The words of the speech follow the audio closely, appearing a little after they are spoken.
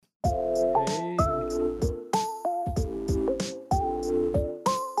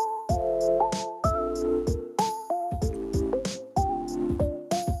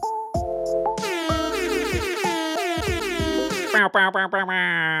bow, bow, bow,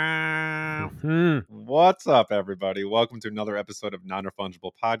 bow. Mhm. What's up, everybody? Welcome to another episode of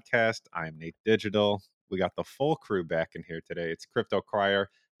Non-Refungible Podcast. I am Nate Digital. We got the full crew back in here today. It's Crypto Crier,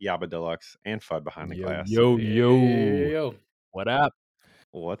 Yaba Deluxe, and Fud behind the Yo, glass. yo, yo. Yo. What up?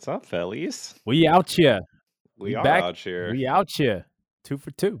 What's up, fellies? We out here. We are back. out here. We out here. 2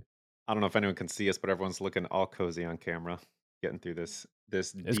 for 2. I don't know if anyone can see us, but everyone's looking all cozy on camera, getting through this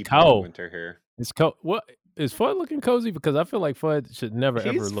deep cold. winter here. It's cold. What is Fudd looking cozy? Because I feel like Fudd should never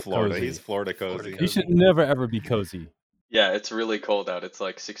ever look Florida. cozy. He's Florida cozy. He should never ever be cozy. Yeah, it's really cold out. It's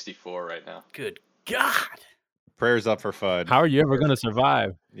like 64 right now. Good God. Prayers up for Fud. How are you ever gonna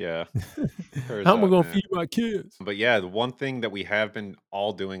survive? Yeah. How am I gonna man. feed my kids? But yeah, the one thing that we have been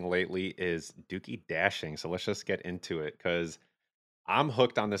all doing lately is Dookie Dashing. So let's just get into it because I'm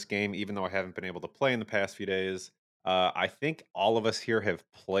hooked on this game, even though I haven't been able to play in the past few days. I think all of us here have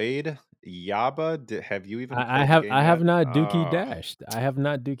played Yaba. Have you even? I played the game have yet? not Dookie Oh, Dashed. I have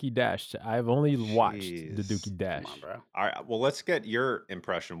not Dookie Dashed. I've only watched the jeez. Dookie Dash. Come on, bro. All right. Well, let's get your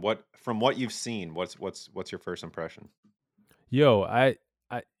impression. From what you've seen, what's your first impression? Yo, I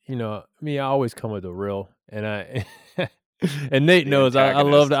I always come with the real, and I and Nate The knows I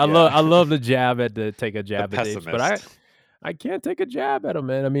love antagonist, I love the jab at the take a The jab at the apes, but pessimist. I can't take a jab at him,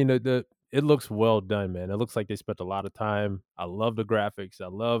 man. I mean it looks well done, man. It looks like they spent a lot of time. I love the graphics. I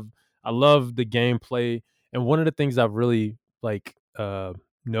love the gameplay. And one of the things I've really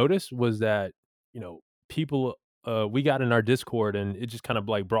noticed was that, people we got in our Discord and it just kind of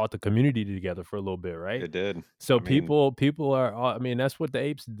like brought the community together for a little bit, right? It did. So I mean, people are I mean, that's what the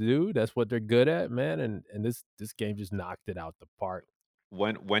apes do. That's what they're good at, man. And this game just knocked it out the park.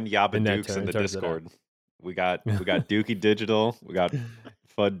 when Yaba In that Dukes in the terms of that. Discord, we got Dookie Digital, we got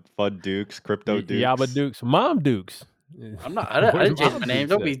Fud Dukes, Crypto Dukes. Yaba Dukes, Mom Dukes. I'm not. I Where's didn't change Mom my name.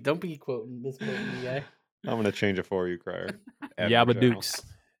 Dukes at? Don't be misquoting me, guy. I'm gonna change it for you, Crier. Add me Yaba channel. Dukes.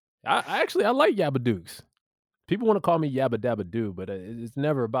 I like Yaba Dukes. People want to call me Yabba Dabba Doo, but it's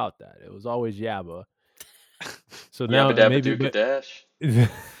never about that. It was always Yabba. So now Yabba dabba maybe dooka dash.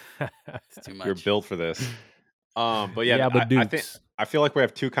 It's too much. You're built for this. But yeah, Yabba I think Dukes. I feel like we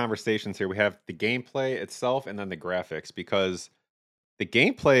have two conversations here. We have the gameplay itself and then the graphics, because the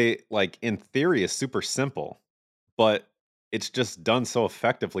gameplay, like in theory, is super simple, but it's just done so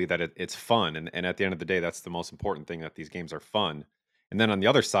effectively that it's fun. And at the end of the day, that's the most important thing, that these games are fun. And then on the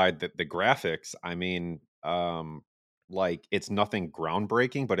other side, the graphics, I mean, like it's nothing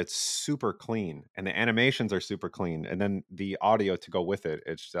groundbreaking, but it's super clean, and the animations are super clean, and then the audio to go with it.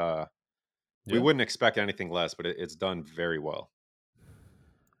 It's we Yeah. wouldn't expect anything less, but it's done very well.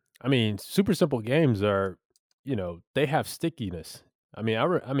 I mean, super simple games are, they have stickiness. I mean,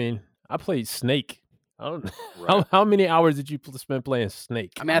 I played Snake. I don't Right. how many hours did you spend playing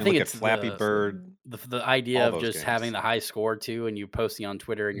Snake? I mean, I think look it's at Flappy the, Bird. the idea all of those just games. having the high score too, and you posting on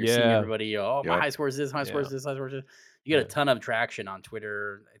Twitter and you're seeing Yeah. everybody. Oh, my Yep. high score is this. My score is Yeah. this. High score is this. You get Yeah. a ton of traction on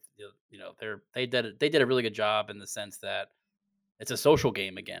Twitter. They did a really good job in the sense that it's a social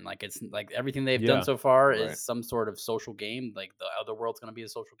game again. Like it's like everything they've Yeah. done so far Right. is some sort of social game. Like the other world's going to be a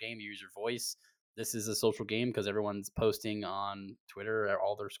social game. You use your voice. This is a social game because everyone's posting on Twitter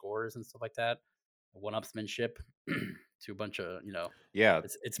all their scores and stuff like that. One-upsmanship to a bunch of Yeah,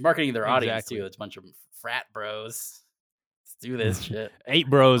 it's marketing their audience Exactly. too. It's a bunch of frat bros. Let's do this shit. 8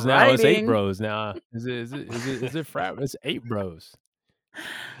 bros now. It's 8 Writing. bros now. Is it frat? It's 8 bros.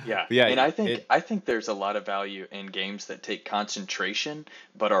 Yeah. But yeah, And I think there's a lot of value in games that take concentration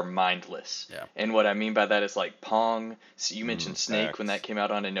but are mindless. Yeah. And what I mean by that is like Pong. So you mentioned Snake when that facts. came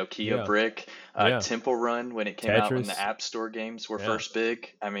out on a Nokia Yeah. brick. Yeah. Temple Run when it came out when Tetris. the App Store games were Yeah. first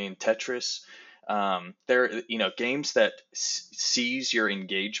big. I mean Tetris. There games that seize your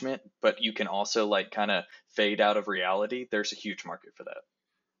engagement, but you can also like kind of fade out of reality. There's a huge market for that.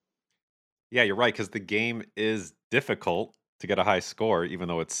 Yeah, you're right, because the game is difficult to get a high score, even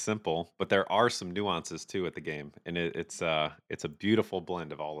though it's simple. But there are some nuances too at the game, and it's a beautiful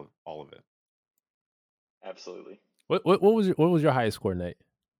blend of all of it. Absolutely. What was your highest score, Nate?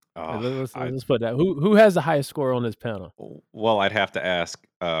 Let's I- put that. Who has the highest score on this panel? well, I'd have to ask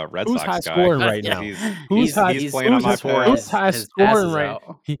Red Who's Sox high guy. scoring right Yeah. now? He's Who's high- playing on my who's pad. Who's high his scoring passes right?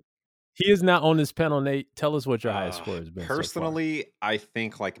 out. He is not on this panel, Nate. Tell us what your highest score has been. Personally, I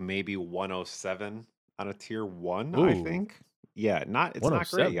think like maybe 107 on a tier 1. I Ooh. think. Yeah, it's not great,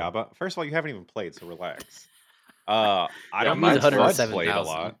 107. Yaba. First of all, you haven't even played, so relax. I Yeah, don't mine's think Fud 107,000. played a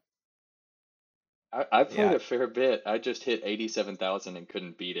lot. I played Yeah. a fair bit. I just hit 87,000 and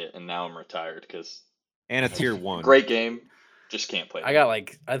couldn't beat it, and now I'm retired because And a tier 1. great game, just can't play.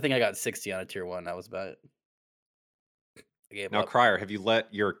 I think I got 60 on a tier 1. That was about it. I gave Now, up. Crier, have you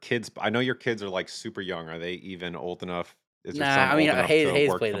let your kids? I know your kids are like super young. Are they even old enough Is your Nah, son I old mean, enough to Hayes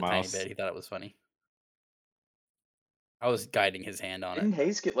work played the a tiny mouse? bit. He thought it was funny. I was guiding his hand on it. Didn't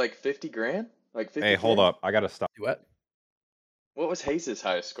Hayes get like 50 grand? Like 50K? Hey, hold up. I gotta stop. Do what? What was Hayes'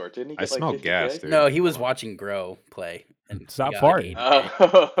 highest score? Didn't he I get like smell 50K? gas, dude. No, he was watching Grow play, and he Stop got like farting. 80K.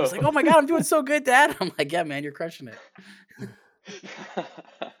 Oh. He's like, "Oh my god, I'm doing so good, Dad." I'm like, "Yeah, man, you're crushing it."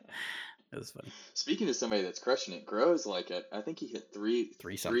 It was funny. Speaking of somebody that's crushing it, Grows like it. I think he hit Three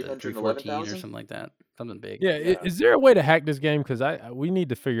something, 314 or 311,000. something like that. Something big. Yeah, Yeah. is there a way to hack this game? Because we need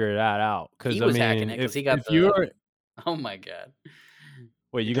to figure that out. Because He I was mean, hacking it because he got if the. you're Oh my god.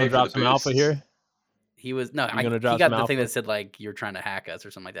 wait, You you gonna pay for drop the some alpha boosts. here? He was no. You gonna He drop got some the thing alpha? that said like you're trying to hack us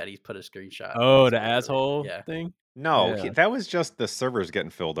or something like that. He put a screenshot. Oh, on the his Twitter. asshole Yeah. thing. No, Yeah. that was just the servers getting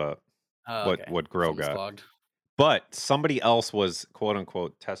filled up. Oh, what okay. what Grow Something's got. clogged. But somebody else was quote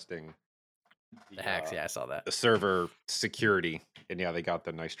unquote testing The hacks. Yeah, I saw that. the server security, and yeah, they got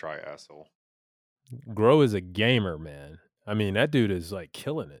the nice try, asshole. Grow is a gamer, man. I mean, that dude is like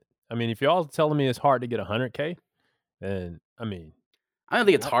killing it. I mean, if y'all telling me it's hard to get 100K, then I mean, I don't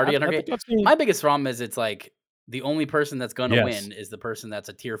think it's hard to get I 100K. think I've seen. My biggest problem is it's like the only person that's going to Yes. win is the person that's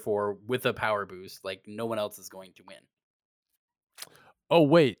a tier 4 with a power boost. Like no one else is going to win. Oh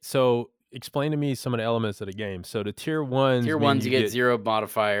wait, so explain to me some of the elements of the game. So the tier ones, Tier mean 1s, you get 0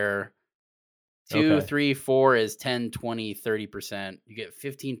 modifier. 2, Okay. 3, 4 is 10, 20, 30%. You get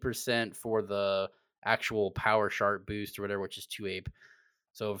 15% for the actual power sharp boost or whatever, which is 2 ape.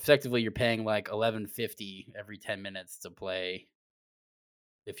 So effectively, you're paying like 11.50 every 10 minutes to play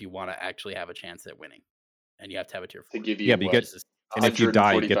if you want to actually have a chance at winning, and you have to have a tier 4. To give you Yeah, but you what? get, and if you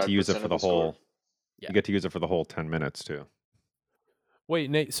die, you get to use it 145% for of the the score? whole. Yeah. You get to use it for the whole 10 minutes too. Wait,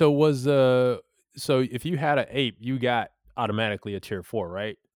 Nate. So if you had an ape, you got automatically a tier 4,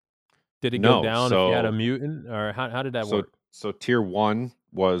 right? Did it go No, down if you had a so mutant, or how did that so work? so tier 1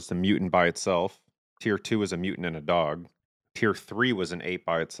 was the mutant by itself. Tier 2 was a mutant and a dog. Tier 3 was an ape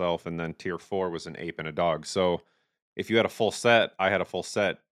by itself, and then tier 4 was an ape and a dog. So if you had a full set, I had a full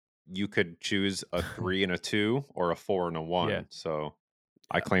set. You could choose a 3 and a 2 or a 4 and a 1. Yeah. So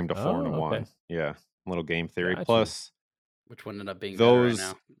I claimed a 4 and a Oh, 1. okay. Yeah, little game theory. Got you. Plus, Which one ended up being better right those,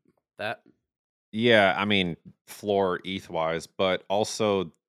 now? That? yeah, I mean, floor ETH wise, but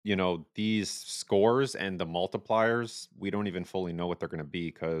also, these scores and the multipliers, we don't even fully know what they're going to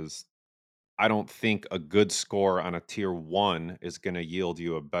be because I don't think a good score on a tier 1 is going to yield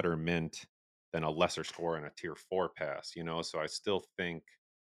you a better mint than a lesser score on a tier 4 pass, So I still think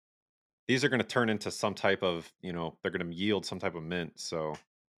these are going to turn into some type of, they're going to yield some type of mint. So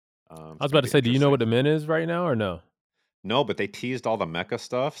I was about to say, do you know what the mint is right now or no? No, but they teased all the mecha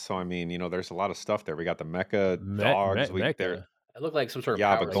stuff. So I mean, there's a lot of stuff there. We got the mecha dogs. Mecha. It looked like some sort of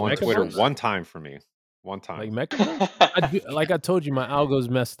Yeah, power. but go on Mecha Twitter Force? one time for me. One time. Like Mecha? Like I told you, my algo's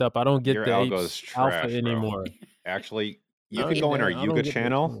messed up. I don't get Your the algo's apes alpha trash, bro. anymore. Actually, you No, can go in our I don't Yuga get that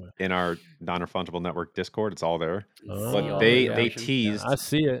channel anymore. in our non-refundable network Discord. It's all there. Oh, But See all they the they action. teased I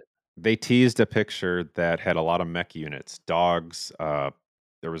see it. they teased a picture that had a lot of mech units, dogs.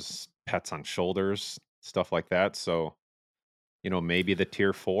 There was pets on shoulders, stuff like that. So maybe the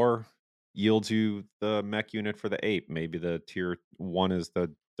tier 4 yields you the mech unit for the ape. Maybe the tier 1 is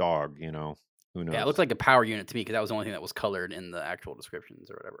the dog. Who knows? Yeah, it looked like a power unit to me because that was the only thing that was colored in the actual descriptions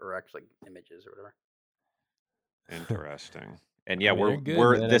or whatever, or actually images or whatever. Interesting. And yeah, I mean, they're good,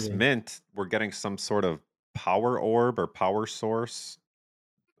 we're man. this mint, we're getting some sort of power orb or power source.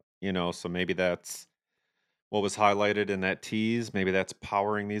 So maybe that's what was highlighted in that tease. Maybe that's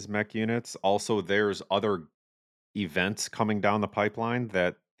powering these mech units. Also, there's other events coming down the pipeline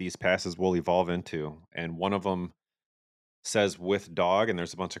that these passes will evolve into. And one of them says with dog, and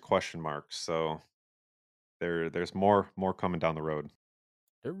there's a bunch of question marks. So there's more coming down the road.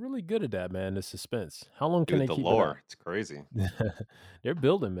 They're really good at that, man. The suspense. How long can Dude, they the keep lore, it's crazy. it up? They're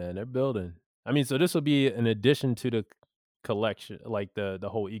building, man. They're building. I mean, so this will be an addition to the collection, like the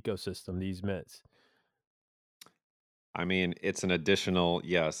whole ecosystem. These mints. I mean, it's an additional,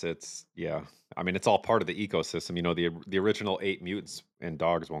 yes, yeah. I mean, it's all part of the ecosystem. The original 8 mutants and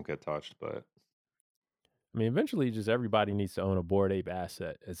dogs won't get touched, but I mean, eventually, just everybody needs to own a Bored Ape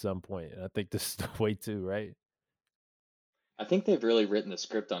asset at some point, and I think this is the way too, right? I think they've really written the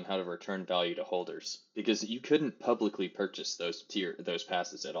script on how to return value to holders because you couldn't publicly purchase those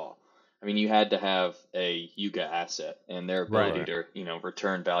passes at all. I mean, you had to have a Yuga asset, and their ability Right. to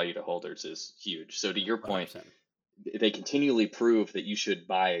return value to holders is huge. So to your point, 100%. they continually prove that you should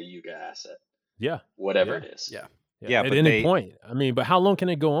buy a Yuga asset, Yeah, whatever Yeah. it is. Yeah. Yeah, At but any point. I mean, but how long can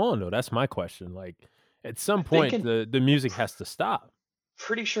it go on though? That's my question. Like, at some point, can- the music has to stop.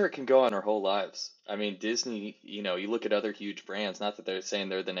 Pretty sure it can go on our whole lives. I mean, Disney, you look at other huge brands, not that they're saying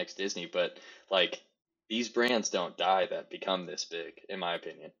they're the next Disney, but like these brands don't die that become this big, in my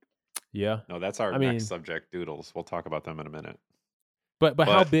opinion. Yeah. No, that's our I next mean, subject, Doodles. We'll talk about them in a minute. but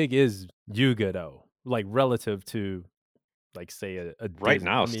how But big is Yuga though? Like relative to like say a right Disney.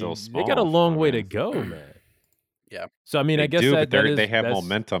 now, I still mean, they got a small. long I way to mean, go, man. Yeah. So I mean, I they guess do, but that they have that's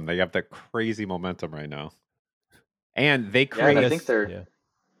momentum. They have that crazy momentum right now, and they Yeah, and I I create think guess they're yeah.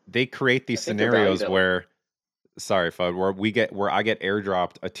 they create these I think they're valued scenarios at like where, sorry, Fud, where I get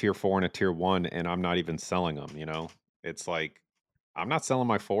airdropped a tier 4 and a tier 1, and I'm not even selling them. You know, it's like I'm not selling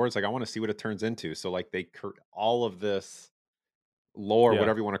my 4s. Like I want to see what it turns into. So like all of this lore, Yeah.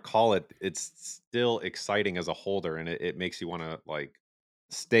 whatever you want to call it, it's still exciting as a holder, and it makes you want to like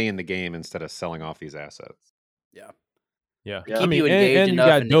stay in the game instead of selling off these assets. Yeah. Yeah. To Yeah. I keep mean, you engaged and you enough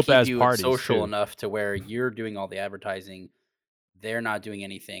got and to dope keep ass you parties social too. enough to where you're doing all the advertising. They're not doing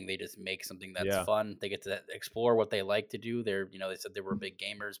anything. They just make something that's Yeah. fun. They get to explore what they like to do. They said they were big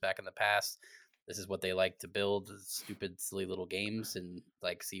gamers back in the past. This is what they like to build, stupid, silly little games and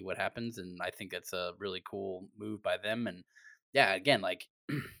like see what happens. And I think that's a really cool move by them. And yeah, again, like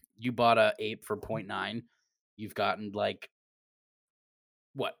you bought a ape for 0.9, you've gotten like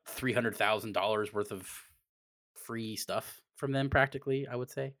what $300,000 worth of free stuff from them, practically. I would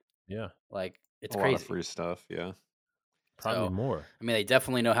say, Yeah. like it's A lot of crazy. free stuff, yeah. Probably So, more. I mean, they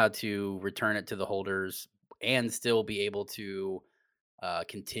definitely know how to return it to the holders and still be able to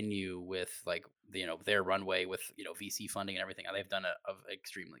continue with like their runway with VC funding and everything. They've done a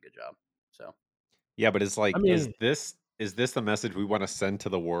extremely good job. So Yeah, but it's I like, mean, is this the message we want to send to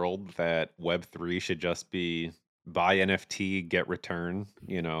the world, that Web3 should just be buy NFT, get return,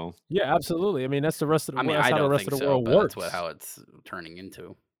 you know? yeah, absolutely. I mean, that's the rest of the I mean, world. That's I how the don't rest think of the so, world but that's works. how it's turning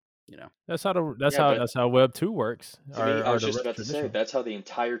into. That's how Yeah, but that's how Web 2 works. to me, I Or was the just about to say traditional. that's how the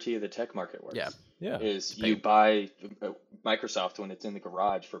entirety of the tech market Yeah, works. Yeah. Is pay. you buy Microsoft when it's in the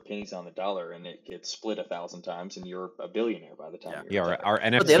garage for pennies on the dollar, and it gets split 1,000 times, and you're a billionaire by the time Yeah. you're Yeah, retired. our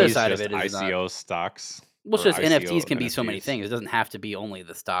But the other NFTs side of just it is not. ICO stocks Well, it's or just ICO NFTs can be so many NFTs. things. It doesn't have to be only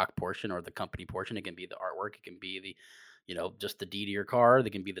the stock portion or the company portion. It can be the artwork. It can be the, just the deed to your car. It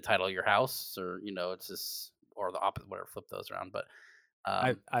can be the title of your house, or it's just or the opposite, whatever. Flip those around. But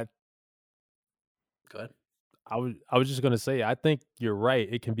I go ahead. I was just gonna say, I think you're right.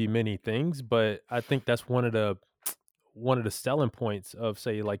 It can be many things, but I think that's one of the selling points of,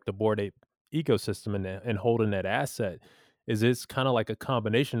 say, like the Bored Ape ecosystem and holding that asset is it's kind of like a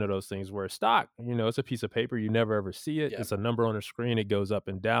combination of those things. Where stock, it's a piece of paper, you never ever see it. Yeah. It's a number on the screen. It goes up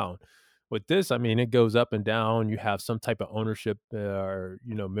and down. With this, I mean, it goes up and down. You have some type of ownership or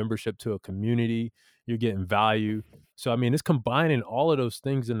membership to a community. You're getting value. So I mean, it's combining all of those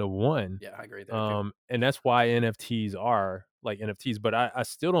things into one. Yeah, I agree there too. And that's why NFTs are like NFTs. But I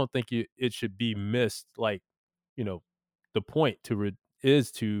still don't think it should be missed. Like, the point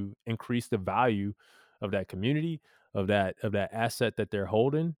is to increase the value of that community, of that asset that they're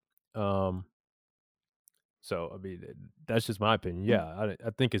holding. So I mean, that's just my opinion. Yeah, I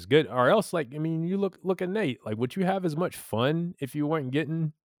think it's good. Or else, like, I mean, you look at Nate. Like, would you have as much fun if you weren't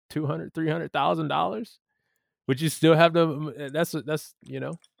getting $200,000-$300,000? Would you still have the? That's It's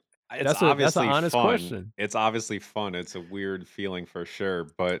that's an obviously honest fun. question. It's obviously fun. It's a weird feeling for sure.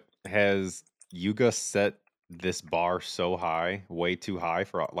 But has Yuga set this bar so high, way too high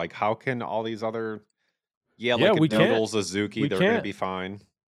for like how can all these other Yeah, like a we can't. Doodles, Azuki, We they're gonna can't. be fine.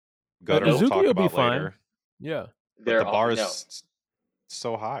 Gutter we'll Nope. Azuki talk will be about fine. later. Yeah. But the bar is no.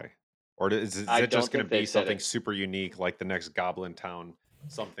 so high. Or is I it just don't going to think they be set something it. super unique like the next Goblin Town,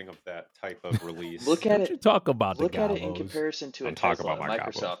 something of that type of release? Look at Don't you it. talk about the Look at it in Gabos. comparison to a Don't talk Tesla, about a my Gabo.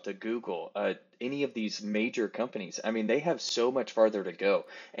 Microsoft, a Google, any of these major companies. I mean, they have so much farther to go.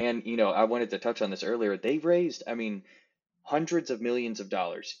 And, I wanted to touch on this earlier. They raised, hundreds of millions of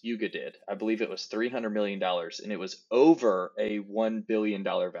dollars. Yuga did. I believe it was $300 million, and it was over a $1 billion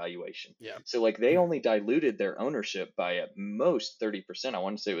valuation. Yeah. So, like, they only diluted their ownership by at most 30%. I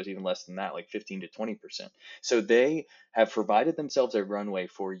want to say it was even less than that, like 15 to 20%. So, they have provided themselves a runway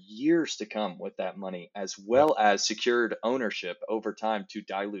for years to come with that money, as well as secured ownership over time to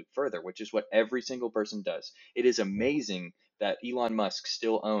dilute further, which is what every single person does. It is amazing that Elon Musk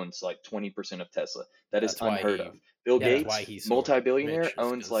still owns like 20% of Tesla. That is That's why unheard of. Bill that's why Gates, he's so multi-billionaire, rich, is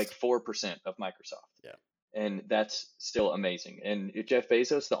owns 'cause- like 4% of Microsoft. Yeah. And that's still amazing. And Jeff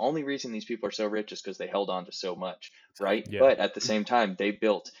Bezos, the only reason these people are so rich is because they held on to so much, right? Yeah. But at the same time, they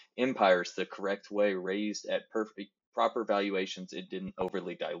built empires the correct way, raised at proper valuations. It didn't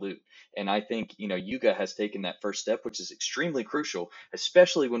overly dilute. And I think, Yuga has taken that first step, which is extremely crucial,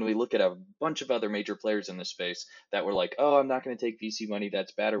 especially when we look at a bunch of other major players in this space that were like, oh, I'm not going to take VC money,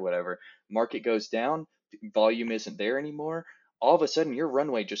 that's bad or whatever. Market goes down, volume isn't there anymore. all of a sudden your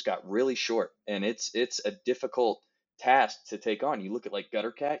runway just got really short, and it's a difficult task to take on. You look at like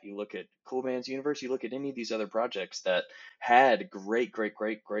Guttercat, you look at Cool Man's Universe, you look at any of these other projects that had great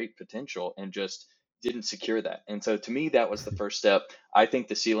potential and just didn't secure that. And so to me, that was the first step. I think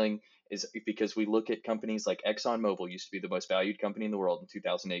the ceiling is because we look at companies like ExxonMobil used to be the most valued company in the world in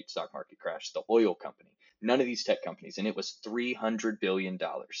 2008 stock market crash, the oil company, none of these tech companies, and it was $300 billion.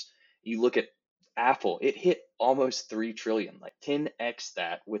 You look at Apple, it hit almost 3 trillion, like 10x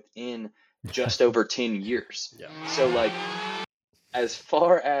that within just over 10 years. Yeah. So like, as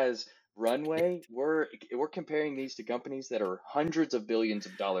far as runway, we're comparing these to companies that are hundreds of billions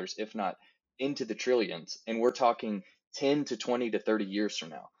of dollars, if not into the trillions, and we're talking 10 to 20 to 30 years from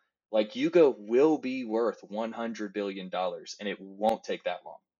now. Like Yuga will be worth $100 billion, and it won't take that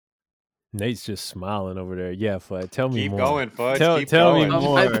long. Nate's just smiling over there. Yeah, Fudd. Tell me Keep more. going, Fudd. Tell Going. me Oh,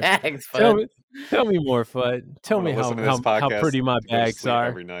 more. my bags, Tell Fudd. me more, Fudd. Tell I'm me gonna how listen to this how podcast pretty my and go to bags sleep are.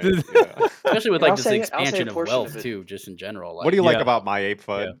 every night. Yeah. Especially with And like I'll this say a expansion of portion of wealth it. too, just in general. Like, What do you like Yeah. about my ape,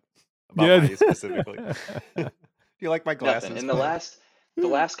 Fudd? Yeah. About Yeah. my ape specifically? Do you like my glasses? Nothing. And the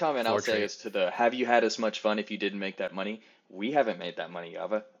Fudd? last comment I'll say Portrait. is to the have you had as much fun if you didn't make that money? We haven't made that money,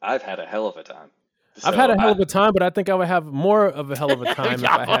 Yava. I've had a hell of a time. I've had a hell of a time, but I think I would have more of a hell of a time if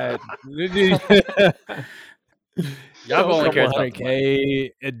I had. Y'all only Couple cares about the hundred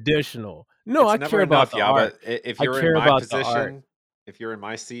K additional. No, It's I never care about enough, the art. But if I you're care in my about the art. position, if you're in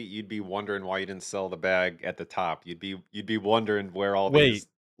my seat, you'd be wondering why you didn't sell the bag at the top. You'd be wondering where all Wait. these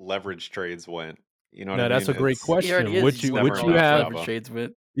leverage trades went. You know what No, I mean? that's a great He question. already is. Would He's you never would you enough, have? Java. leverage trades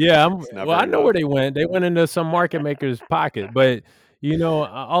with. Yeah, It's never well, I know where enough. they went. They went into some market maker's pocket. But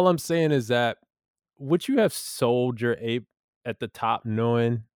all I'm saying is that would you have sold your ape at the top,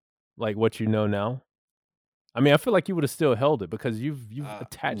 knowing like what you know now? I mean, I feel like you would have still held it because you've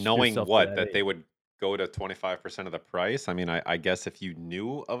attached Knowing yourself what to that ape. they would go to 25% of the price. I mean, I guess if you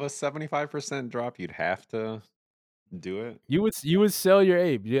knew of a 75% drop, you'd have to do it. You would sell your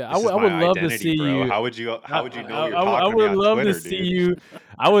ape. Yeah, I This is would my love to identity, see bro. you. How would you know you're I talking to me would on love Twitter, to see dude? you.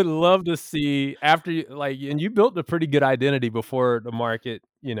 I would love to see after you and you built a pretty good identity before the market,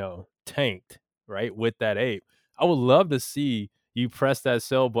 tanked, right? With that ape. I would love to see you press that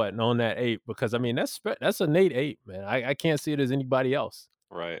sell button on that ape because I mean that's a Nate ape, man. I can't see it as anybody else.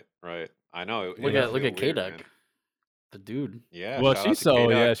 Right. I know. Look it'd at feel weird, K-Duck, man. the dude. Yeah. Well, shout she out to sold,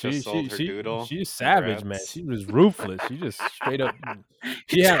 K-Duck. yeah, Just sold her doodle. she's savage, man. Congrats. She was ruthless. She just straight up,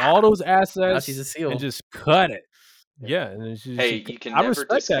 she had all those Now assets she's a seal. and just cut it. Yeah, and then Hey, you can I never respect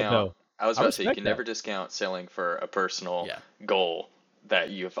that discount. though. I was I about to say you respect can that. never discount selling for a personal Yeah. goal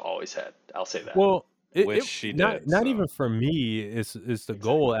that you've always had. I'll say that. Well, Which she did, not so. even for me is the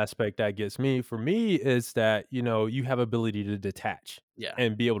goal aspect that gets me. For me is that you have ability to detach Yeah.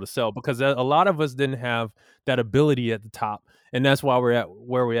 and be able to sell because a lot of us didn't have that ability at the top, and that's why we're at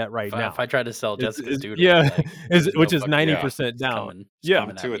where we're at right now. If I tried to sell It's- Jessica's it's- doodle, yeah, like, there's no which is fucking 90% way it's down. coming- it's Yeah. I'm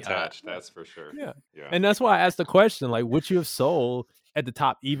coming at too me hot. attached, that's for sure. Yeah. Yeah. And that's why I asked the question, like, would you have sold at the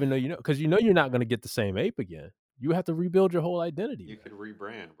top, even though because you're not going to get the same ape again. You have to rebuild your whole identity. You man. could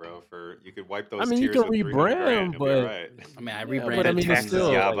rebrand, bro. You could wipe those I mean, you tears can with 300 grand. rebrand, It'll be all but right. I mean, I Yeah, rebranded but I mean, from it's taxes,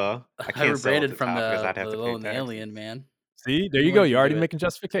 still, the, Yaba. I I can't sell at rebranded the from top because the, I'd have the to pay Lone taxes. Alien, man. see, there You you go. wanted You're to already do it. making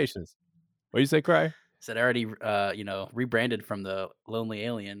justifications. What do you say, Cry? Said I already, rebranded from the Lonely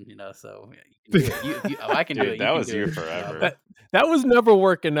Alien, so you can do it. I can do Dude, it. that can was do you it. forever. That was never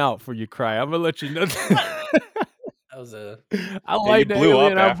working out for you, Cry. I'm gonna let you know. That was a. I Yeah, like you the blew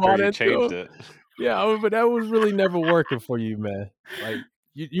alien. up I after bought you it changed too. it. Yeah, but that was really never working for you, man. Like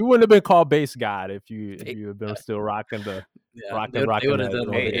you wouldn't have been called Base God if you had been still rocking the Yeah, rocking they would have that. done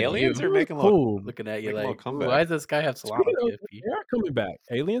what Hey, they did to aliens you. are It was making cool. Looking at you making a little like, "Ooh, comeback. why does this guy have salami Speaking of, KFP?" they are coming back.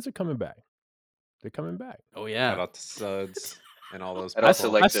 Aliens are coming back. They're coming back. Oh Shout yeah, out to Suds and all those I'd also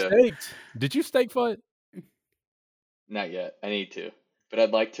people. like I to- staked. Did you stake for it? Not yet. I need to. But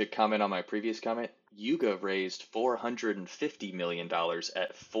I'd like to comment on my previous comment. Yuga raised $450 million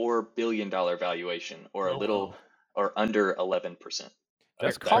at $4 billion valuation, or a Oh, little, wow. or under 11%.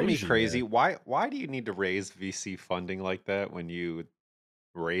 That's Call me crazy, crazy. man. Why do you need to raise VC funding like that when you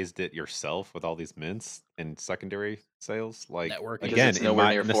raised it yourself with all these mints and secondary sales? Like Networking. Because again, it's nowhere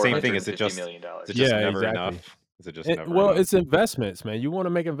near the same thing. Is $450 it just million. Yeah, never exactly. enough? Is it just never enough? It's investments, man. You want to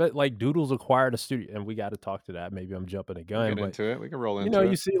make like Doodles acquired a studio, and we got to talk to that. Maybe I'm jumping the We'll gun, get but into it. We can roll into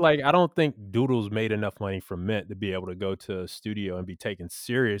you it. see, like I don't think Doodles made enough money from Mint to be able to go to a studio and be taken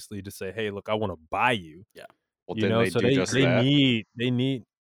seriously to say, "Hey, look, I want to buy you." Well, You didn't know, they so do just they that? need.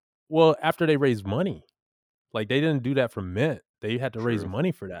 Well, after they raised money, like they didn't do that for Mint. They had to raise True.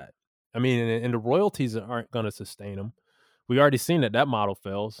 money for that. I mean, and the royalties aren't going to sustain them. We already seen that model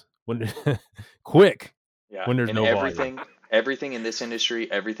fails when quick. Yeah. When there's and no volume. Everything in this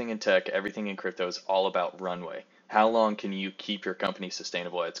industry, everything in tech, everything in crypto is all about runway. How long can you keep your company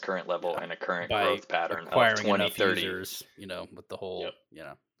sustainable at its current level and a current By growth pattern of acquiring 20, enough 30? users, with the whole,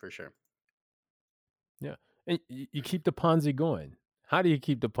 Yep. for sure. Yeah. And you keep the Ponzi going. How do you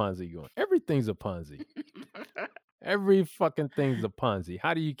keep the Ponzi going? Everything's a Ponzi. Every fucking thing's a Ponzi.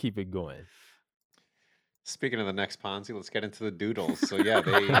 How do you keep it going? Speaking of the next Ponzi, let's get into the doodles. So yeah,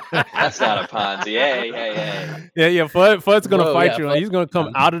 they That's not a Ponzi. Hey. Yeah. Fudd's gonna Whoa, fight yeah, you. Fudd- He's gonna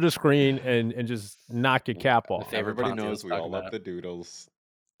come out of the screen and just knock your cap off. favorite everybody Ponzi, knows let's we talk all about love it. the doodles.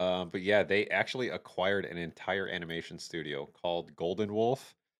 But yeah, they actually acquired an entire animation studio called Golden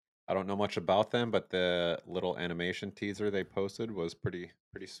Wolf. I don't know much about them, but the little animation teaser they posted was pretty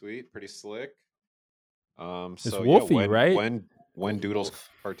sweet, pretty slick. It's So Wolfie, yeah, right? when Golden Doodles Wolf.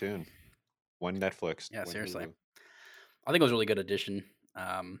 cartoon, when Netflix, Yeah, when seriously. Hulu. I think it was a really good addition.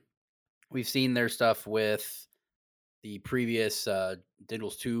 We've seen their stuff with the previous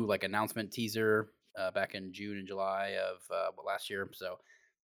Diddles 2 like announcement teaser back in June and July of last year. So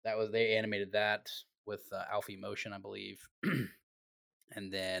they animated that with Alfie Motion, I believe. And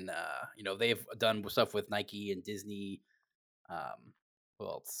then they've done stuff with Nike and Disney. Who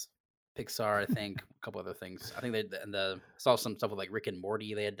else? Pixar, I think. A couple other things. I think saw some stuff with like Rick and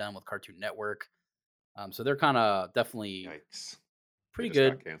Morty they had done with Cartoon Network. So they're kind of definitely Yikes! pretty They just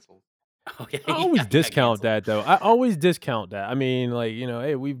good. got canceled. Okay, I always discount that though. I always discount that. I mean, like,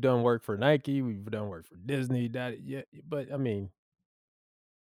 hey, we've done work for Nike, we've done work for Disney, but I mean,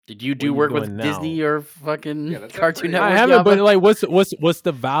 did you are do you work with doing Disney now? or fucking Yeah, that's Cartoon pretty- I Network? haven't, but Yaba? like, what's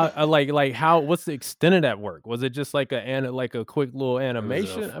the value? Like how? What's the extent of that work? Was it just like a quick little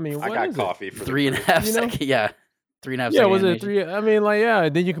animation? I mean, I what got is coffee for the 3.5 crew. second, yeah. 3.5 Yeah, second was it animation. 3? I mean, like, yeah.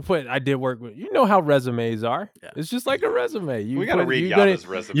 Then you can put. I did work with. You know how resumes are. Yeah. It's just like a resume. You We gotta put- read you're gonna- Yaba's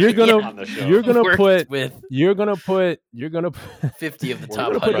resume You're gonna. on the show. You're gonna Worked put. with You're gonna put. 50 of the We're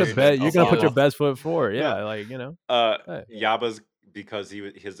top You're gonna put 100. the best. You're gonna put your Obama. best foot forward. Yeah. Yeah, like Hey. Yaba's, because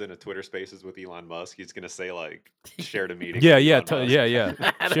he's in a Twitter Spaces with Elon Musk. He's gonna say like shared a meeting. Yeah, with yeah, Elon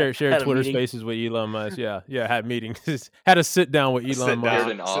Musk. yeah. Share Had a Twitter meeting. Spaces with Elon Musk. Yeah, had meetings. Had a sit down with Elon Sit Musk.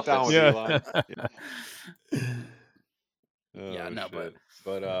 Shared down, an sit down with office. Yeah. Elon. Yeah, Oh, no, shit.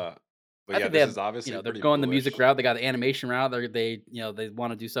 but I I yeah, think this they is obviously they're pretty going the bullish. music route. They got the animation route. They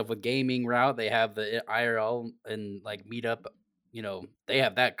want to do stuff with gaming route. They have the IRL and like meetup. They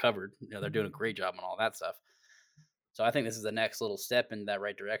have that covered. They're doing a great job on all that stuff. So I think this is the next little step in that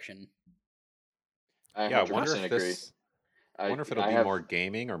right direction. I Yeah, I 100% wonder if agree. this. I wonder if it'll be more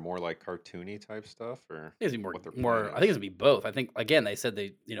gaming or more like cartoony type stuff, or I think it's what their more. plan I think it's gonna be both. I think again they said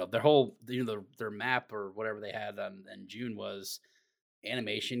their whole their map or whatever they had in June was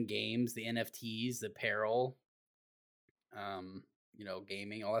animation, games, the NFTs, the apparel,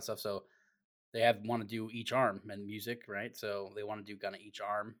 gaming, all that stuff. So they want to do each arm and music, right? So they want to do kind of each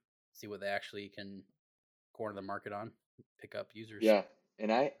arm, see what they actually can corner the market on, pick up users. Yeah,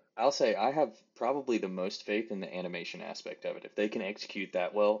 and I'll say I have probably the most faith in the animation aspect of it. If they can execute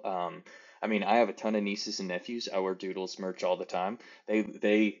that well, I mean, I have a ton of nieces and nephews. I wear Doodles merch all the time.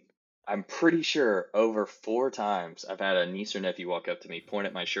 I'm pretty sure over 4 times I've had a niece or nephew walk up to me, point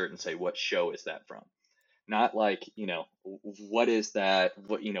at my shirt, and say, "What show is that from?" Not like, what is that?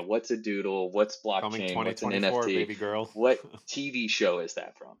 What's a doodle? What's coming blockchain? What's an 2024, NFT? baby girl. What TV show is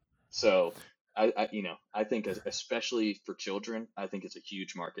that from? So I think especially for children, I think it's a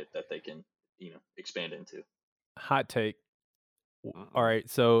huge market that they can, expand into. Hot take. Uh-oh. All right,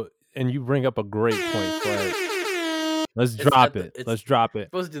 so and you bring up a great point, but let's It's drop at the- it. it's- Let's drop it.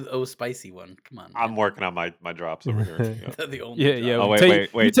 Supposed to do the spicy one. Come on. I'm man. working on my drops over here. Yeah. They're the only Yeah, job. yeah. Oh,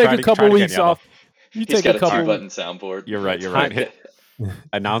 wait. wait. You take Try a to- couple try it again, weeks Yaba. off. You He's take got a a couple. 2-button soundboard. You're right. You're Hot- right.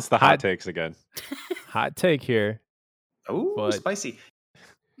 Announce the hot Hot- takes again. Hot take here. Oh, But- spicy.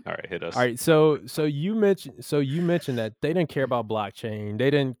 All right, hit us. All right, so you mentioned that they didn't care about blockchain,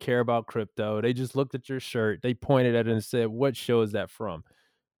 they didn't care about crypto. They just looked at your shirt, they pointed at it and said, "What show is that from?"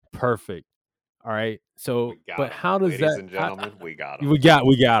 Perfect. All right. So, We got but 'em. how does Ladies that? and gentlemen, we got 'em. We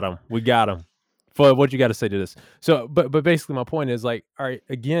got him. For what you got to say to this? So, but basically, my point is like, all right,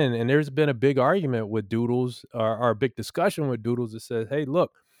 again, and there's been a big argument with Doodles, or a big discussion with Doodles that says, "Hey,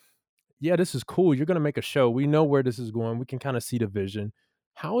 look, yeah, this is cool. You're going to make a show. We know where this is going. We can kind of see the vision.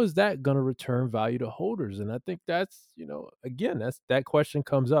 How is that going to return value to holders?" And I think that's, again, that question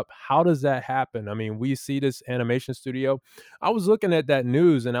comes up. How does that happen? I mean, we see this animation studio. I was looking at that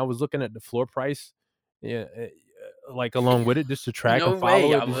news and I was looking at the floor price, like along with it, just to track No and follow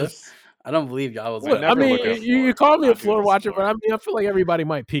way, it. Yaba. I don't believe y'all was. I Look, I never mean, look at you floor call me a on floor Doodle's watcher, but floor. I mean, I feel like everybody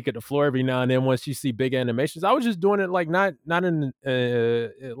might peek at the floor every now and then once you see big animations. I was just doing it like not in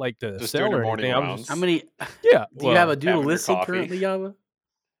like the Just cell doing your or morning anything. I was rounds. How just many? yeah. Do you have a having doodle your listed coffee. currently, Yava?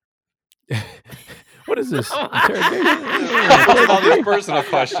 What is this? Oh, Interrogation? All these personal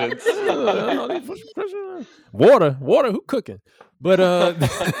questions. Water, who cooking? But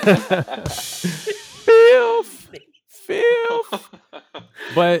filth.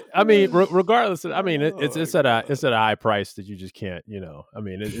 But I mean, regardless, I mean, it's at a high price that you just can't, I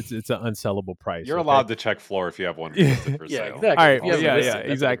mean, it's an unsellable price. You're okay? allowed to check floor if you have one listed for Yeah, sale. exactly. All right, If you well, have it yeah, listed, yeah, that's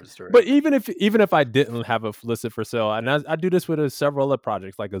a exactly. different story. But even if I didn't have a listed for sale, and I do this with several other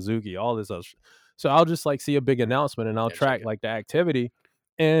projects like Azuki, all this other, so I'll just like see a big announcement and I'll Yeah, check track it. like the activity,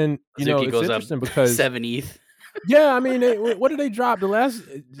 and Azuki it's goes up interesting because 7 ETH. yeah, I mean, what did they drop? The last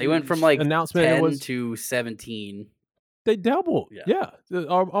They went from like announcement 10 was to 17. they doubled, Yeah.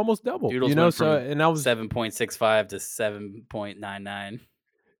 almost doubled. Doodles So went from and I was 7.65 to 7.99.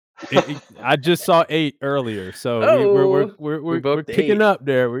 I just saw 8 earlier, so Oh, we're broke the kicking 8. up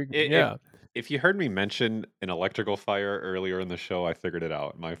there. If you heard me mention an electrical fire earlier in the show, I figured it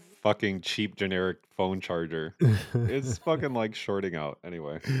out. My fucking cheap generic phone charger is fucking like shorting out.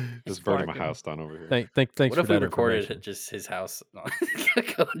 Anyway, just burning my house down over here. Thanks What for if we that recorded information. at just his house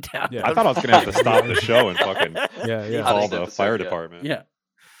going down? Yeah. I thought I was gonna have to stop the show and fucking Yeah. call Honest the episode, fire yeah. department. Yeah.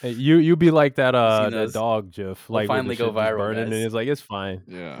 Hey, you be like that seen that those? dog GIF, We'll like with finally the go shit just viral, burning, guys. and it's like it's fine,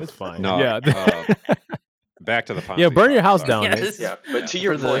 Yeah, it's fine. No, Yeah, back to the Ponzi yeah, burn your talk, house sorry. down. Yeah, eh? this Yeah, is but to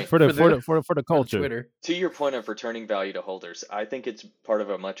your point, for the for the culture. Twitter. to your point of returning value to holders, I think it's part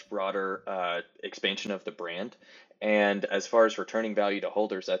of a much broader expansion of the brand. And as far as returning value to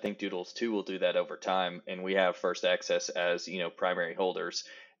holders, I think Doodles 2 will do that over time. And we have first access as, primary holders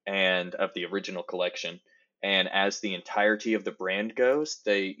and of the original collection. And as the entirety of the brand goes,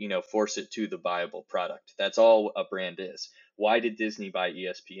 they, force it to the viable product. That's all a brand is. Why did Disney buy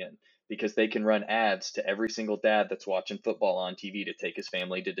ESPN? Because they can run ads to every single dad that's watching football on TV to take his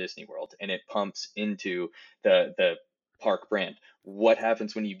family to Disney World, and it pumps into the park brand. What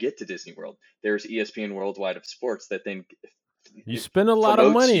happens when you get to Disney World? There's ESPN Worldwide of Sports that then You spend a lot of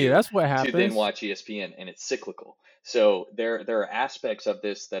promotes money. you That's what to happens. then watch ESPN, and it's cyclical. So there are aspects of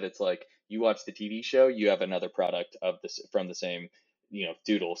this that it's like you watch the TV show, you have another product of this from the same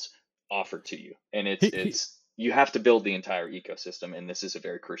Doodles offered to you, and it's you have to build the entire ecosystem, and this is a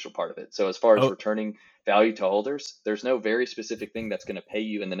very crucial part of it. So as far as returning value to holders, there's no very specific thing that's going to pay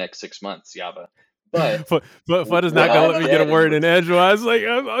you in the next 6 months, Yava. But Fud is not gonna let me get a word in edgewise. Like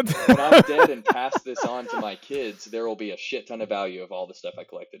when I'm dead and pass this on to my kids, there will be a shit ton of value of all the stuff I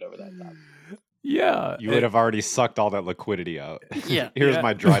collected over that time. yeah, You would have already sucked all that liquidity out. Yeah. Here's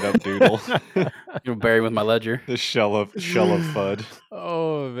my dried up doodle. You're buried with my ledger. The shell of Fud.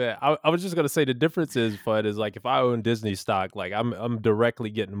 Oh man, I was just gonna say the difference is, Fud, is like if I own Disney stock, like I'm directly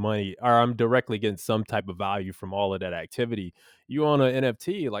getting money, or I'm directly getting some type of value from all of that activity. You own an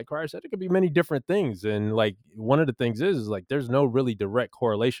NFT, like Crier said, it could be many different things, and like one of the things is like there's no really direct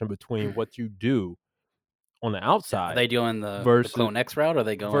correlation between what you do on the outside. Are they doing the versus- Clone X route, or are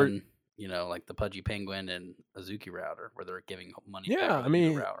they going, like the Pudgy Penguin and Azuki route, or where they're giving money back Yeah, for the I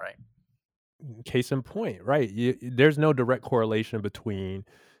mean, route, right? Case in point, right? There's no direct correlation between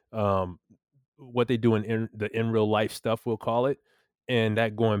what they do in real life stuff, we'll call it, and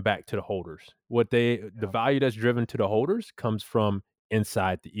that going back to the holders. The value that's driven to the holders comes from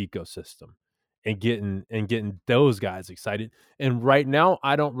inside the ecosystem and getting those guys excited. And right now,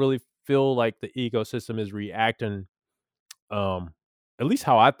 I don't really feel like the ecosystem is reacting at least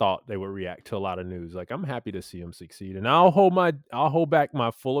how I thought they would react to a lot of news. Like I'm happy to see them succeed, and I'll hold back my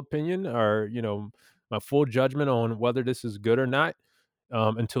full opinion or my full judgment on whether this is good or not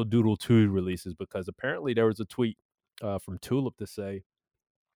until Doodle 2 releases, because apparently there was a tweet from Tulip to say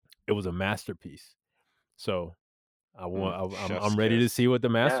it was a masterpiece. So I'm ready to see what the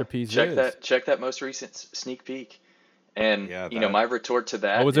masterpiece is. Check that most recent sneak peek, and my retort to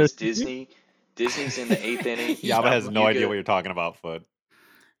that was is there? Disney's in the 8th inning. Yaba has no idea what you're talking about, Fud.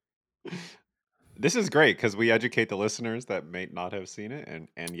 This is great because we educate the listeners that may not have seen it,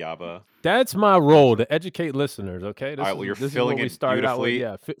 and Yaba. That's my role, to educate listeners. Okay, All right, well, you're this filling is what we it started out with.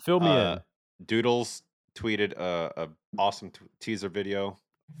 beautifully. Yeah, fill me in. Doodles tweeted a awesome teaser video,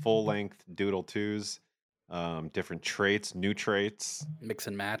 full length Doodle 2s, different traits, new traits. Mix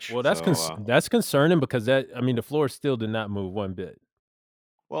and match. Well, that's that's concerning because the floor still did not move one bit.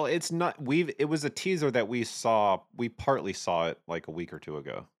 Well, it's not. It was a teaser that we saw. We partly saw it like a week or two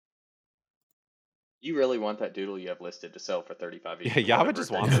ago. You really want that doodle you have listed to sell for 35 Yeah, Yaba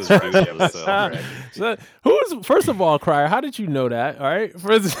just wants his his doodle to sell. So, first of all, Crier, how did you know that? All right,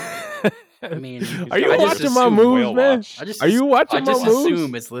 I mean, Are you I just watching my assume moves, whale man? watch. Are you watching I my just moves?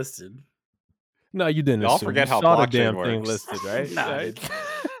 assume it's listed. No, you didn't. Y'all assume. forget You how saw the blockchain damn thing works. listed, right? Nah, Right?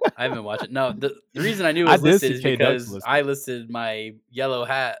 I haven't watched it. No, the reason I knew it I was did listed see is K Ducks because listed. I listed my yellow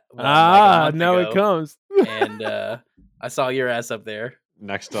hat one like a month now ago, it comes. and I saw your ass up there.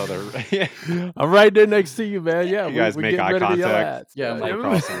 Next to other, yeah. I'm right there next to you, man. Yeah, You guys we make getting eye rid of the yellow contact. hats. Yeah, I'm like,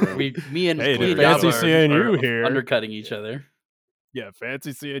 across the room. me and Hey, me the and fancy Yabba seeing are you here. undercutting each other. Yeah,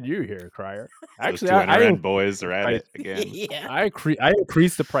 fancy seeing you here, Crier. Those Actually, two I end boys are at I- it again. Yeah. I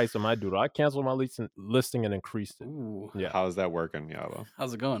increased the price of my doodle. I canceled my listing and increased it. Ooh, Yeah. How's that working, Yabo?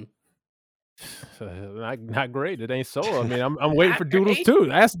 how's it going? Not great. It ain't sold. I mean, I'm waiting Not for Doodles great.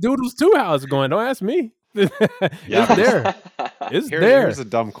 too. Ask Doodles too how it's going. Don't ask me. Yeah, It's there. It's there. Here's a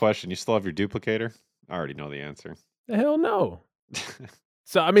dumb question. You still have your duplicator? I already know the answer. The hell no.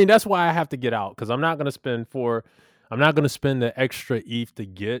 So I mean, that's why I have to get out because I'm not gonna spend the extra ETH to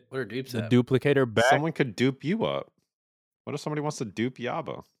get What are dupes the at? duplicator back. Someone could dupe you up. What if somebody wants to dupe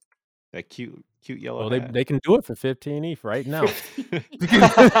Yabo? That cute yellow Well, hat. they can do it for 15 ETH right now,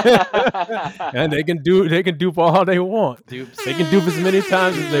 and they can dupe all they want. Dupes. They can dupe as many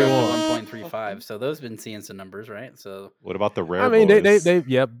times as they They're up want. to 1.35. So those been seeing some numbers, right? So What about the rare I mean, boys? they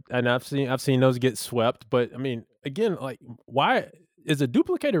yep, and I've seen those get swept. But I mean, again, like, why is a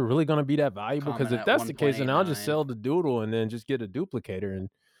duplicator really going to be that valuable? Because Common if at that's the case, then I'll just 1.89. sell the doodle and then just get a duplicator and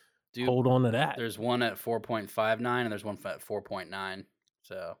dupe, hold on to that. there's one at 4.59 and there's one at 4.9.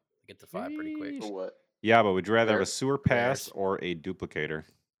 So you get to 5 pretty quick. For what? Yeah, but would you rather have Rare- a sewer pass rares. or a duplicator?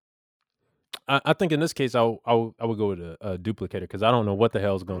 I think in this case, I would go with a duplicator because I don't know what the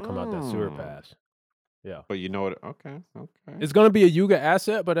hell is going to come out that sewer Mm. pass. Yeah, But you know what? Okay. it's going to be a Yuga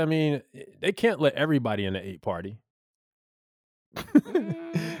asset, but I mean, they can't let everybody in the 8 party.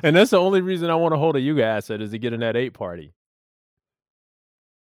 And that's the only reason I want to hold a Yuga asset is to get in that 8 party.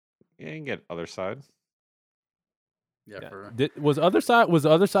 Yeah, you can get other side. Yeah, Yeah. for Was the other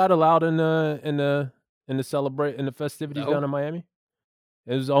side allowed in the festivities No. down in Miami?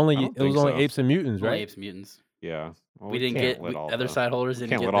 It was only I don't think so. Apes and Mutants, only right? Apes Mutants. Yeah. Well, We didn't can't get let all other the- side holders we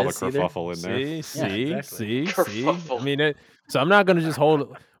didn't can't get let all the this either. kerfuffle in there. See. exactly. Kerfuffle. I mean, so I'm not gonna just hold it,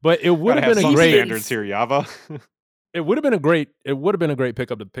 but it would Gotta have been some a great. standards here, Yava. It would have been a great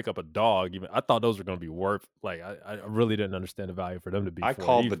pickup to pick up a dog. Even I thought those were gonna be worth. Like I really didn't understand the value for them to be. I 4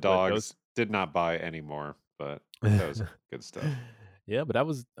 called ETH, the but those- dogs. Did not buy anymore, but that was good stuff. Yeah, but that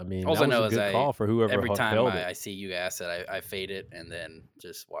was. I mean, All that I was know a is good call for whoever every time held I it. see Yuga asset, I fade it and then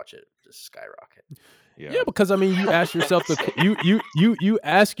just watch it just skyrocket. Yeah, because I mean, you ask yourself you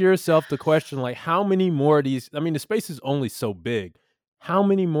ask yourself the question like, how many more of these? I mean, the space is only so big. How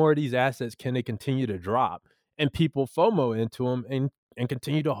many more of these assets can they continue to drop and people FOMO into them and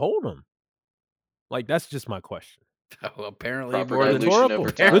continue to hold them? Like that's just my question. Oh, apparently Proper more than dilution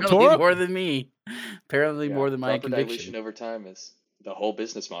over time. apparently Rhetorical. more than me. Apparently Yeah, more than my proper dilution conviction. over time is the whole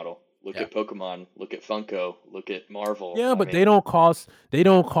business model. Look Yeah. at Pokemon, look at Funko, look at Marvel. Yeah, I but mean, they don't cost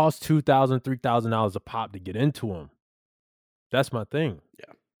 $2,000, $3,000 a pop to get into them. That's my thing.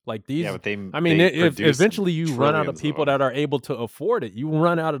 Yeah. Like these. Yeah, but they. I mean, they if produce eventually you run out of trillions people them. that are able to afford it, you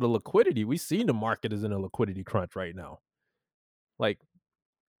run out of the liquidity. We see the market is in a liquidity crunch right now. Like,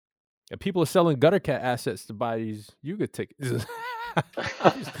 and people are selling gutter cat assets to buy these Yuga tickets.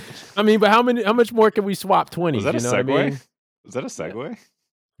 I mean, but how much more can we swap 20s? Was that a you know segue? what I mean? Was that a segue?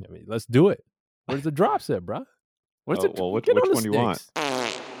 I mean, let's do it. Where's the drops at, bro? Where's Oh, it? well, which Get on the one do you want? sticks.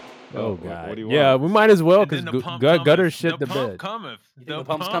 Oh, Oh god. what do you Yeah, want? we might as well And because then the pump gutter cometh. shit the pump bed. cometh. You think the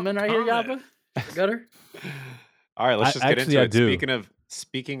pump's coming right here, cometh. Gabba? The gutter? All right, let's just get Actually, into I it. do.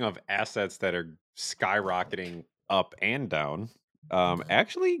 Speaking of assets that are skyrocketing up and down,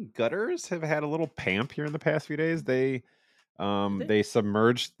 actually, gutters have had a little pamp here in the past few days. They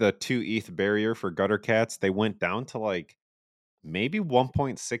submerged the 2 ETH barrier for gutter cats. They went down to like maybe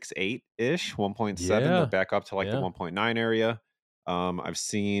 1.68 ish, 1.7. Yeah, They're back up to like the yeah. 1.9 area. I've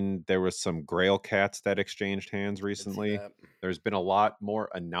seen there was some Grail cats that exchanged hands Did see recently. that. There's been a lot more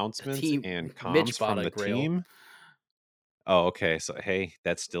announcements team- and Mitch comms bought from a the Grail. team. Oh, okay. So hey,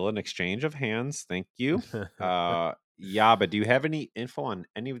 that's still an exchange of hands. Thank you. Yeah, but do you have any info on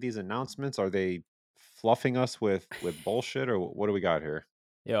any of these announcements? Are they fluffing us with bullshit, or what do we got here?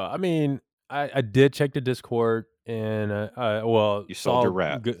 Yeah, I mean, I did check the Discord and well, You sold your saw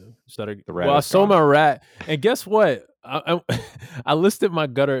rat. started. The rat Well, I is sold gone. my rat, and guess what? I listed my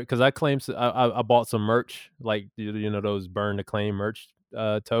gutter because I claimed I bought some merch, like you know those burn to claim merch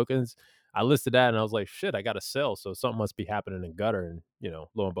tokens. I listed that, and I was like, shit, I got to sell, so something must be happening in gutter, and you know,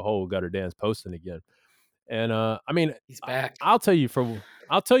 lo and behold, Gutter Dan's posting again. And I mean, He's back. I'll tell you for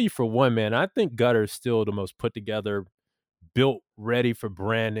one, man. I think Gutter is still the most put together, built, ready for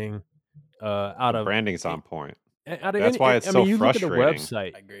branding out The of branding's on point. out of That's why it's I so mean, you look at the frustrating.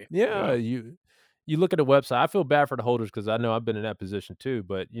 website. I agree. Yeah, Yeah. you look at the website. I feel bad for the holders because I know I've been in that position too.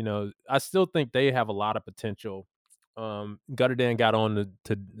 But I still think they have a lot of potential. Gutter Dan got on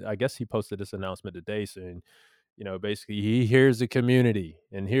to I guess he posted this announcement today saying, basically he hears the community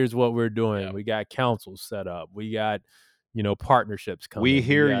and here's what we're doing. Yeah. We got councils set up. We got partnerships coming. We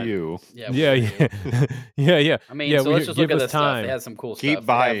hear got, you. Yeah, Yeah, yeah. I mean, Yeah, so let's just look give at us this stuff. time. They had some cool Keep stuff.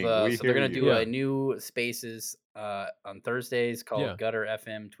 buying. They have, We so they're hear gonna you. do Yeah. a new Spaces on Thursdays called Yeah. Gutter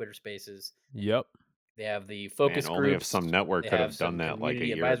FM Twitter Spaces. Yep. They have the Man, focus only if groups. some network They could have have done some that like a community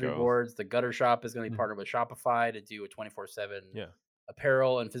year advisory ago. boards. The Gutter Shop is going to be Mhm. partnered with Shopify to do a 24/7 Yeah.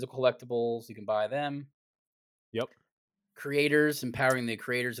 apparel and physical collectibles. You can buy them. Yep. Creators, empowering the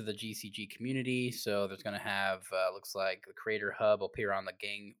creators of the GCG community. So there's going to have, looks like the Creator Hub will appear on the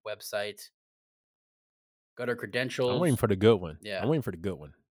gang website. Gutter credentials. I'm waiting for the good one. Yeah. I'm waiting for the good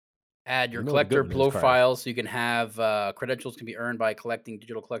one. Add your You know what the collector good one is, Kyle. profile so you can have credentials can be earned by collecting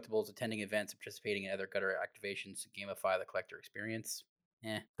digital collectibles, attending events, and participating in other Gutter activations to gamify the collector experience.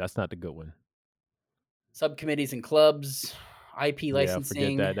 That's not the good one. Subcommittees and clubs, IP Yeah,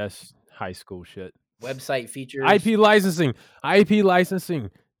 licensing, forget that. That's high school shit. website features. IP licensing.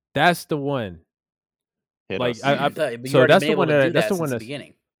 That's the one. Hit Like, us. But you so already that's been the able one to do that that that's the since one the that's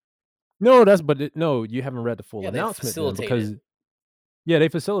beginning. no, you haven't read the full Yeah, they announcement then, facilitate because it. they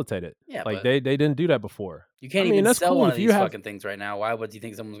facilitate it. Yeah, like but they didn't do that before. you can't I mean, even that's sell cool one if of you these have- fucking things right now. Why would you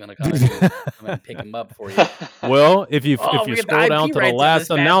think someone's going to come and pick them up for you? Well, if you Oh, if you we got the scroll IP down to the rights on last this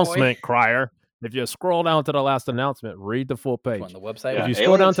bad boy. announcement, Crier, if you scroll down to the last announcement, read the full On page. the website, Yeah, you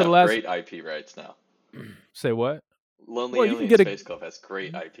scroll down Aliens to the have last- great IP rights now. Say what? Lonely Well, you can Alien get a- Space Club has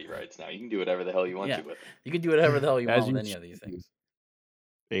great IP rights now. You can do whatever the hell you want Yeah. to with it. you can do whatever the hell you As want with you any of these things.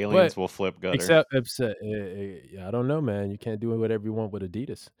 Aliens will flip Gutter. Except I don't know, man. You can't do whatever you want with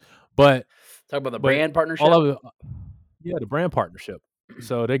Adidas. But Talk about the But brand partnership. all of it, the brand partnership.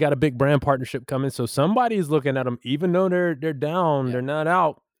 So they got a big brand partnership coming. So somebody's looking at them, even though they're down, Yeah. they're not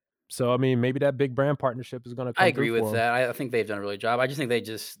out. So I mean, maybe that big brand partnership is going to come. I agree through with for 'em. that. I think they've done a really good job. I just think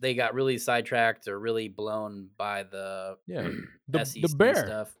they got really sidetracked or really blown by the Yeah, the SEC bear.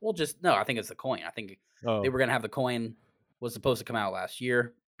 stuff. Well, no, I think it's the coin. I think Oh, they were gonna have the coin was supposed to come out last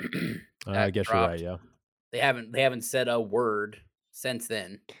year. I That guess dropped. you're right. They haven't said a word since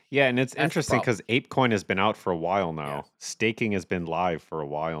then. Yeah, and it's That's the interesting problem. because ApeCoin has been out for a while now. Yeah. Staking has been live for a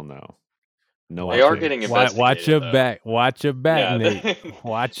while now. No, They are update. getting Watch investigated, your though. back. Watch your back, Yeah, Nate.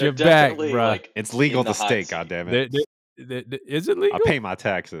 Watch they're your back, definitely, bro. like, It's legal in the to hot stake. seat. Goddammit. Is it legal? I pay my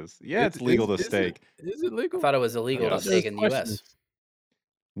taxes. Yeah, it's legal to stake. Is it I legal? thought it was illegal Yeah, to stake in the U.S. questions.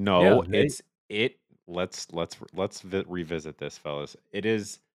 No, Yeah, let's revisit this, fellas. It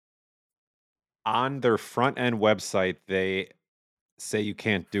is on their front end website. They say you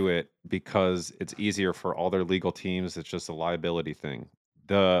can't do it because it's easier for all their legal teams. It's just a liability thing.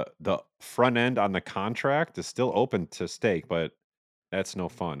 The front end on the contract is still open to stake, but that's no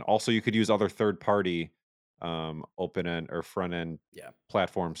fun. Also, you could use other third party open end or front end Yeah.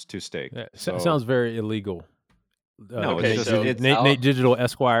 platforms to stake. Yeah, So sounds very illegal. No, it's Nate, just- Digital- it's- Nate Digital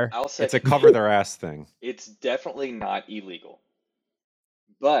Esquire. I'll say it's a cover their ass thing. it's definitely not illegal,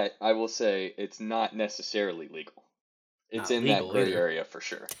 but I will say it's not necessarily legal. It's Not in legal that gray either. area for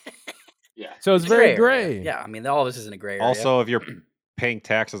sure. Yeah, So it's It's very area. gray. Yeah, I mean, all of this is in a gray area. Also, if you're paying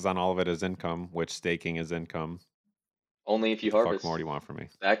taxes on all of it as income, which staking is income, only if you what the harvest. fuck more do you want from me?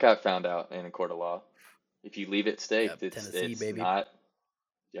 That got found out in a court of law. If you leave it staked, Yep, it's Tennessee, baby. not.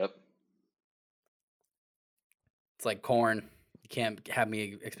 Yep. It's like corn. You can't have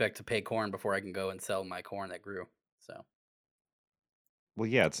me expect to pay corn before I can go and sell my corn that grew. So Well,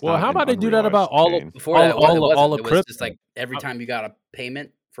 yeah, it's Well, not how an about they do that about unrealized all of- gain. before All- that, all- it wasn't. all It of was crypto. just like every time you got a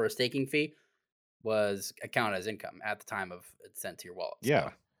payment for a staking fee was accounted as income at the time of it's sent to your wallet. So-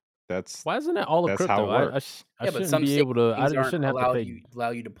 Yeah, that's Why isn't that all of That's crypto? how it I works. shouldn't some be able to. I stakings aren't shouldn't have to pay. allow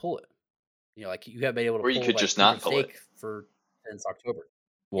you to pull it. You know, like you have been able to Or you pull could like just proof not of pull it. stake for since October.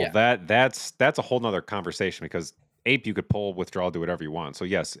 well, Yeah. that's a whole nother conversation because Ape you could pull, withdraw, do whatever you want. So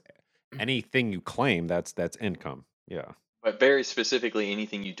yes, anything you claim that's income. Yeah. But very specifically,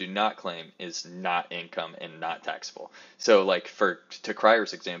 anything you do not claim is not income and not taxable. So, like to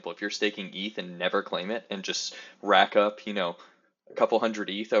Crier's example, if you're staking ETH and never claim it and just rack up, a couple hundred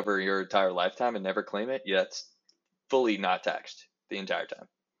ETH over your entire lifetime and never claim it, yeah, that's fully not taxed the entire time.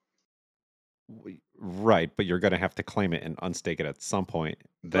 Right, but you're going to have to claim it and unstake it at some point.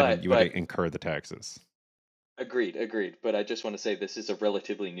 Then you would but- incur the taxes. Agreed. But I just want to say this is a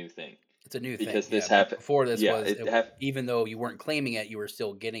relatively new thing. It's a new Because thing. this but happened- before this yeah, was it hap- even though you weren't claiming it, you were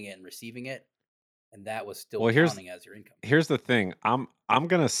still getting it and receiving it. and that was still Well, counting as your income. here's the thing. I'm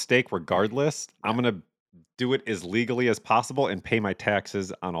gonna stake regardless. I'm gonna do it as legally as possible and pay my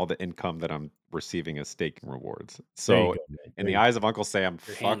taxes on all the income that I'm receiving as staking rewards. There you So, go, man. in There the you eyes of Uncle Sam,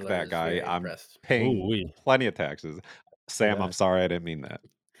 Your fuck handler that is guy. very I'm impressed. go. paying Ooh-wee. plenty of taxes. Sam, Yeah. I'm sorry I didn't mean that.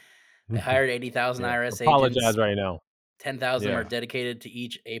 They hired 80,000 Yeah. IRS Apologize agents. right now. 10,000 are Yeah. dedicated to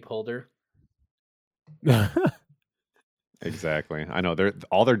each ape holder. Exactly. I know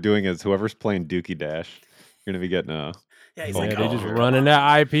all they're doing is whoever's playing Dookie Dash, you're gonna be getting a Yeah, he's phone like, Yeah, they call just "Oh, here. come running on."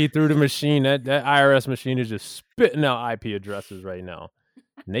 that IP through the machine. That IRS machine is just spitting out IP addresses right now.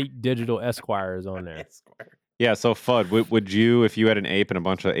 Nate Digital Esquire is on there. Esquire. Yeah, so Fudd, would you, if you had an ape and a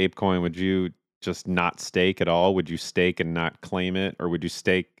bunch of ape coin, would you just not stake at all? Would you stake and not claim it? Or would you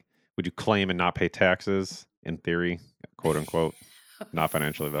claim and not pay taxes? In theory, quote unquote. Not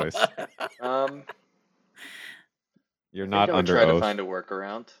financial advice. You're I think not I would under try to oath. find a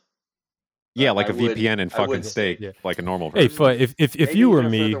workaround. Yeah, But like I a would- VPN and I fucking would stake stake. like a normal Hey, person. Fudd, if Maybe you were even a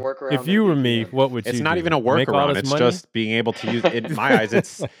me, further workaround if than you a were me, VPN. what would you It's not do? even a Make all workaround. this It's money? just being able to use. In my eyes,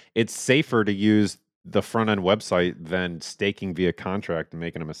 it's safer to use the front end website than staking via contract and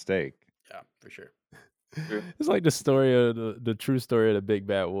making a mistake. Yeah, for sure. True. It's like the story of the true story of the Big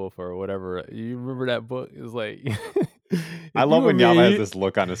Bad Wolf or whatever. You remember that book? It's like I love when Yama has this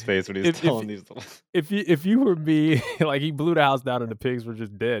look on his face when he's if- telling these. if you were me, like he blew the house down and the pigs were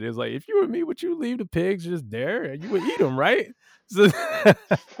just dead. It was like, if you were me, would you leave the pigs just there and you would eat them, right? So,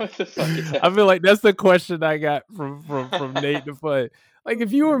 What the fuck is that? I feel like that's the question I got from Nate the Fudd. Like,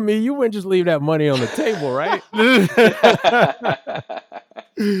 if you were me, you wouldn't just leave that money on the table, right?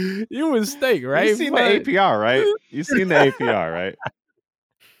 You would stake, right? You've seen the Fudd? APR, right? You've seen the APR, right?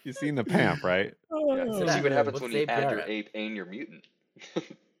 You've seen the PAMP, right? Yeah, Oh, let's see what man. happens What's when the you add APR your at? ape and your mutant.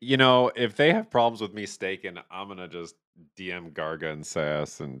 You know, if they have problems with me staking, I'm gonna just DM Garga and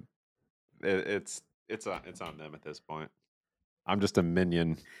Sass, and it's on them at this point. I'm just a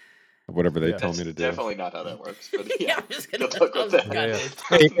minion of whatever they Yeah. tell That's me to do. definitely not how that works. But Yeah, yeah, I'm just gonna good luck with that. Yeah.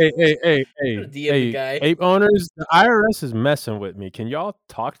 goddamn- Hey, DM the guy. ape owners, the IRS is messing with me. Can y'all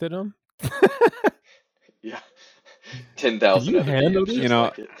talk to them? Yeah, 10,000 Can you other handle DMs this? just You know,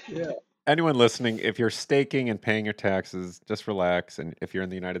 like it. Yeah. Anyone listening, if you're staking and paying your taxes, just relax. And if you're in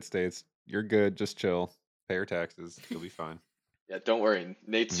the United States, you're good. Just chill. Pay your taxes. You'll be fine. Yeah, don't worry.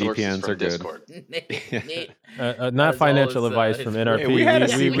 Nate's sources VPNs from are good. Discord. Nate, Not As financial always, advice his from work. NRP. Hey, we had a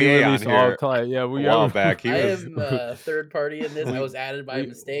we CPA on release all here yeah, A we while are. back, he I was. am third party in this. I We- was added by we-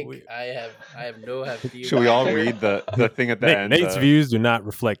 mistake. we- I have no view. Should we all here. read the thing at the end? Nate's views do not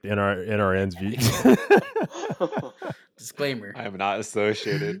reflect NRN's views. Disclaimer. I am not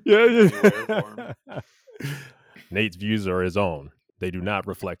associated. Yeah, in any way or form. Nate's views are his own. They do not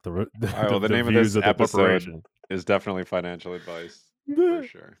reflect the well, the name of views this of the episode corporation. Is definitely financial advice for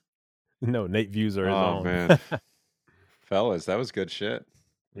sure. No, Nate views are his Oh own. man, fellas, that was good shit.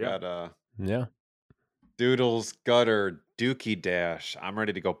 We Yeah. got Yeah. Doodles Gutter Dookie Dash. I'm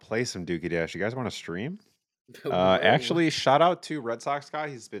ready to go play some Dookie Dash. You guys want to stream? Whoa. Actually, shout out to Red Sox guy.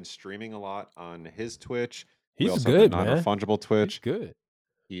 He's been streaming a lot on his Twitch. We He's also have good, the man. Non-Fungible He's Twitch. good.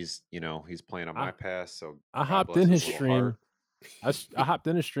 He's playing on I- my pass. So I God hopped bless in his little stream. heart. I hopped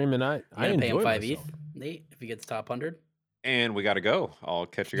in his stream and I You gonna pay him enjoyed 5 myself. ETH, Nate, if he gets top 100. And we got to go. I'll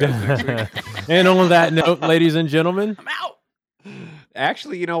catch you guys next week. And on that note, ladies and gentlemen, I'm out.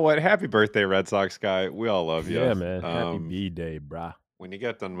 Actually, you know what? Happy birthday, Red Sox guy. We all love you. yeah, man, happy Um, B-Day, brah. When you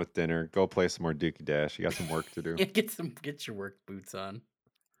get done with dinner, go play some more Dookie Dash. You got some work to do. Get your work boots on.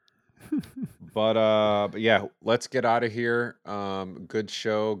 But yeah, let's get out of here. Good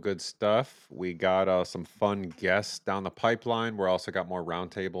show, good stuff. We got some fun guests down the pipeline. We also got more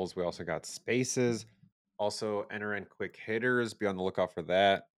roundtables. We also got spaces. Also, enter in quick hitters. Be on the lookout for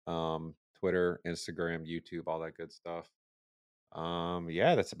that. Twitter, Instagram, YouTube, all that good stuff.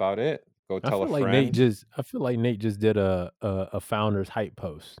 Yeah, that's about it. Go I tell feel a like friend. I feel like Nate just did a founder's hype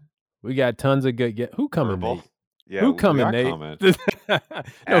post. We got tons of good guests. Who coming, Verbal. Nate? Yeah, Who we coming, are Nate? coming. No,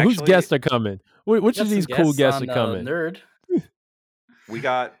 whose Actually- guests are coming? Which Got of some these cool guests on, are coming? Nerd. We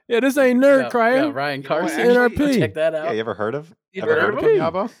got. Yeah, this ain't We Nerd got Cryer. Ryan You know what, Carson. actually- NRP. Check that out. Yeah, you ever heard of? You Ever heard heard of of him, him?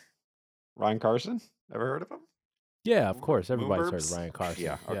 Yabo? Ryan Carson? Ever heard of him? Yeah, of course. Everybody's heard Moonburbs? of Ryan Carson.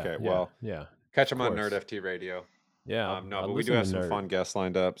 Yeah, okay, well, yeah, Catch him Of on course. Nerd FT Radio. yeah. No, I but we do listen have to some Nerd. fun guests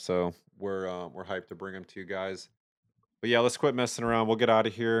lined up, so we're hyped to bring them to you guys. But yeah, let's quit messing around. We'll get out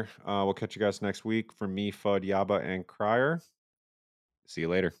of here. We'll catch you guys next week. From me, Fudd, Yaba, and Cryer. See you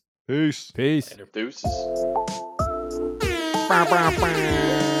later. Peace. Peace. Later. Deuces.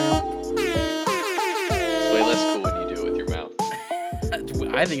 It's way less cool when you do it with your mouth.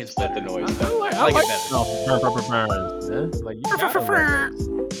 I think it's Let better. the noise I down. I like it better. No, like you gotta like this.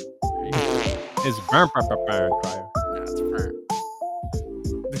 There you go. It's burn, burn, burn, burn, Cryer. Nah, it's burnt.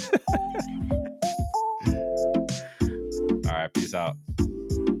 All right, peace out.